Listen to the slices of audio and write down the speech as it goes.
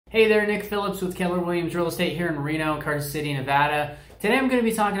Hey there, Nick Phillips with Keller Williams Real Estate here in Reno, Carson City, Nevada. Today I'm going to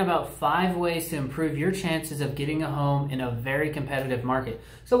be talking about 5 ways to improve your chances of getting a home in a very competitive market.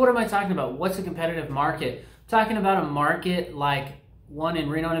 So what am I talking about? What's a competitive market? I'm talking about a market like one in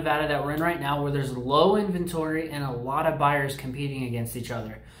Reno, Nevada that we're in right now where there's low inventory and a lot of buyers competing against each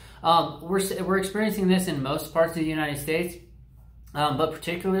other. We're experiencing this in most parts of the United States, but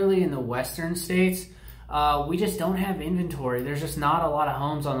particularly in the western states. We just don't have inventory. There's just not a lot of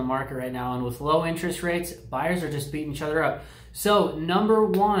homes on the market right now. And with low interest rates, buyers are just beating each other up. So number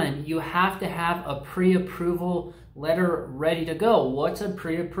one, you have to have a pre-approval letter ready to go. What's a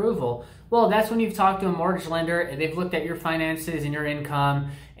pre-approval? Well, that's when you've talked to a mortgage lender and they've looked at your finances and your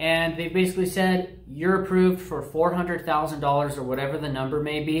income and they basically said you're approved for $400,000 or whatever the number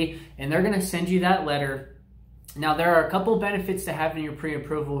may be, and they're going to send you that letter. Now, there are a couple benefits to having your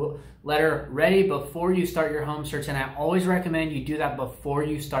pre-approval letter ready before you start your home search, and I always recommend you do that before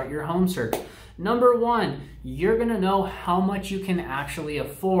you start your home search. Number one, you're going to know how much you can actually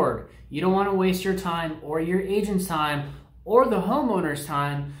afford. You don't want to waste your time or your agent's time or the homeowner's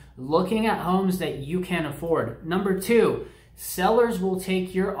time looking at homes that you can't afford. Number two, sellers will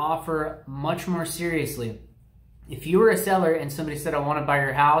take your offer much more seriously. If you were a seller and somebody said, I want to buy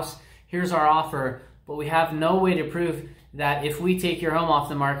your house, here's our offer, but we have no way to prove that if we take your home off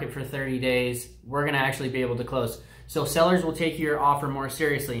the market for 30 days, we're going to actually be able to close. So sellers will take your offer more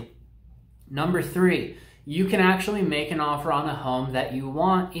seriously. Number three, you can actually make an offer on a home that you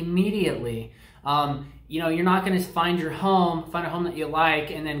want immediately. You're not going to find a home that you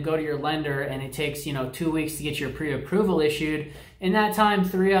like and then go to your lender and it takes, 2 weeks to get your pre-approval issued. In that time,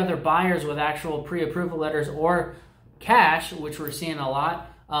 3 other buyers with actual pre-approval letters or cash, which we're seeing a lot,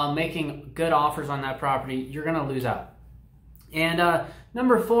 making good offers on that property, you're going to lose out. And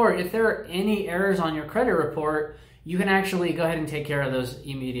number 4, if there are any errors on your credit report, you can actually go ahead and take care of those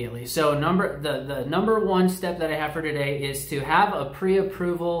immediately. So the number 1 step that I have for today is to have a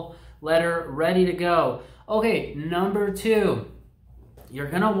pre-approval letter ready to go. Okay, number 2, you're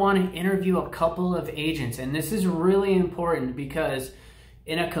going to want to interview a couple of agents. And this is really important because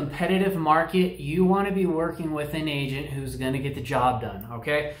in a competitive market, you want to be working with an agent who's going to get the job done,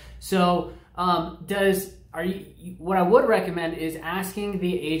 okay? So what I would recommend is asking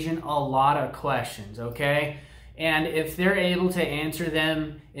the agent a lot of questions, okay? And if they're able to answer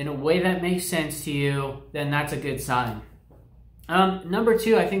them in a way that makes sense to you, then that's a good sign. Number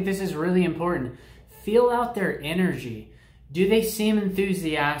 2, I think this is really important. Feel out their energy. Do they seem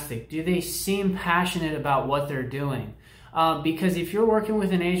enthusiastic? Do they seem passionate about what they're doing? Because if you're working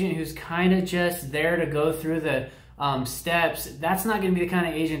with an agent who's kind of just there to go through the steps, that's not going to be the kind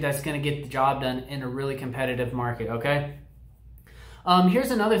of agent that's going to get the job done in a really competitive market, okay?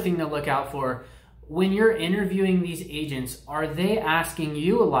 Here's another thing to look out for. When you're interviewing these agents, are they asking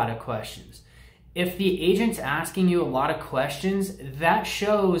you a lot of questions? If the agent's asking you a lot of questions, that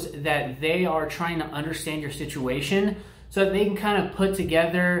shows that they are trying to understand your situation so that they can kind of put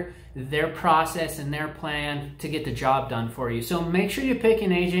together their process and their plan to get the job done for you. So make sure you pick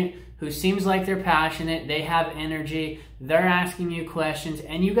an agent who seems like they're passionate, they have energy, they're asking you questions,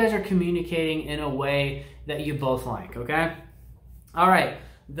 and you guys are communicating in a way that you both like, okay? All right,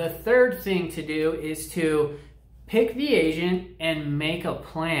 the third thing to do is to pick the agent and make a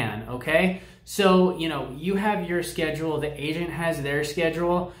plan, okay? So, you have your schedule, the agent has their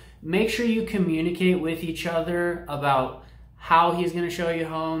schedule. Make sure you communicate with each other about how he's going to show you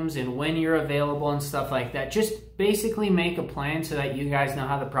homes and when you're available and stuff like that. Just basically make a plan so that you guys know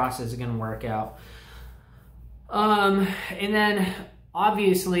how the process is going to work out. And then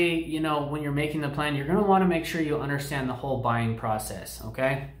obviously, when you're making the plan, you're going to want to make sure you understand the whole buying process,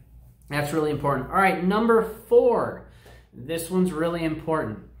 okay? That's really important. All right, number 4. This one's really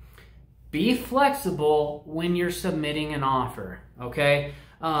important. Be flexible when you're submitting an offer, okay?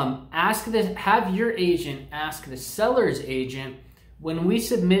 Have your agent ask the seller's agent, when we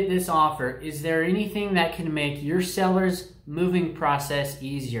submit this offer, is there anything that can make your seller's moving process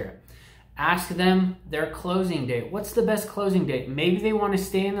easier? Ask them their closing date. What's the best closing date? Maybe they want to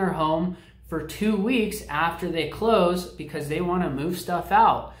stay in their home for 2 weeks after they close because they want to move stuff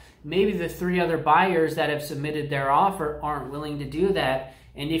out. Maybe the 3 other buyers that have submitted their offer aren't willing to do that.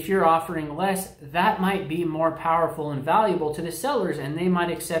 And if you're offering less, that might be more powerful and valuable to the sellers and they might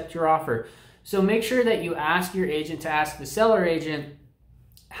accept your offer. So make sure that you ask your agent to ask the seller agent,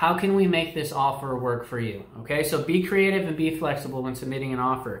 how can we make this offer work for you? Okay, so be creative and be flexible when submitting an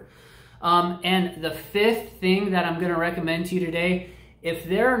offer. And the 5th thing that I'm going to recommend to you today, if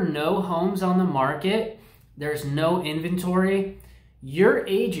there are no homes on the market, there's no inventory, Your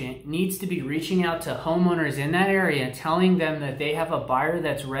agent needs to be reaching out to homeowners in that area, telling them that they have a buyer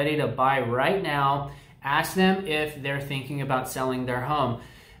that's ready to buy right now. Ask them if they're thinking about selling their home.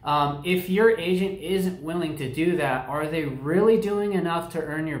 If your agent isn't willing to do that, are they really doing enough to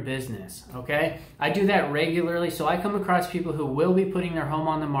earn your business? Okay, I do that regularly, so I come across people who will be putting their home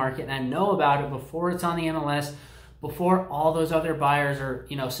on the market, and I know about it before it's on the MLS, before all those other buyers are,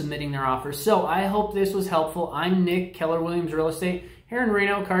 submitting their offers. So I hope this was helpful. I'm Nick, Keller Williams Real Estate, here in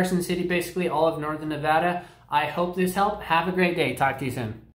Reno, Carson City, basically all of Northern Nevada. I hope this helped. Have a great day. Talk to you soon.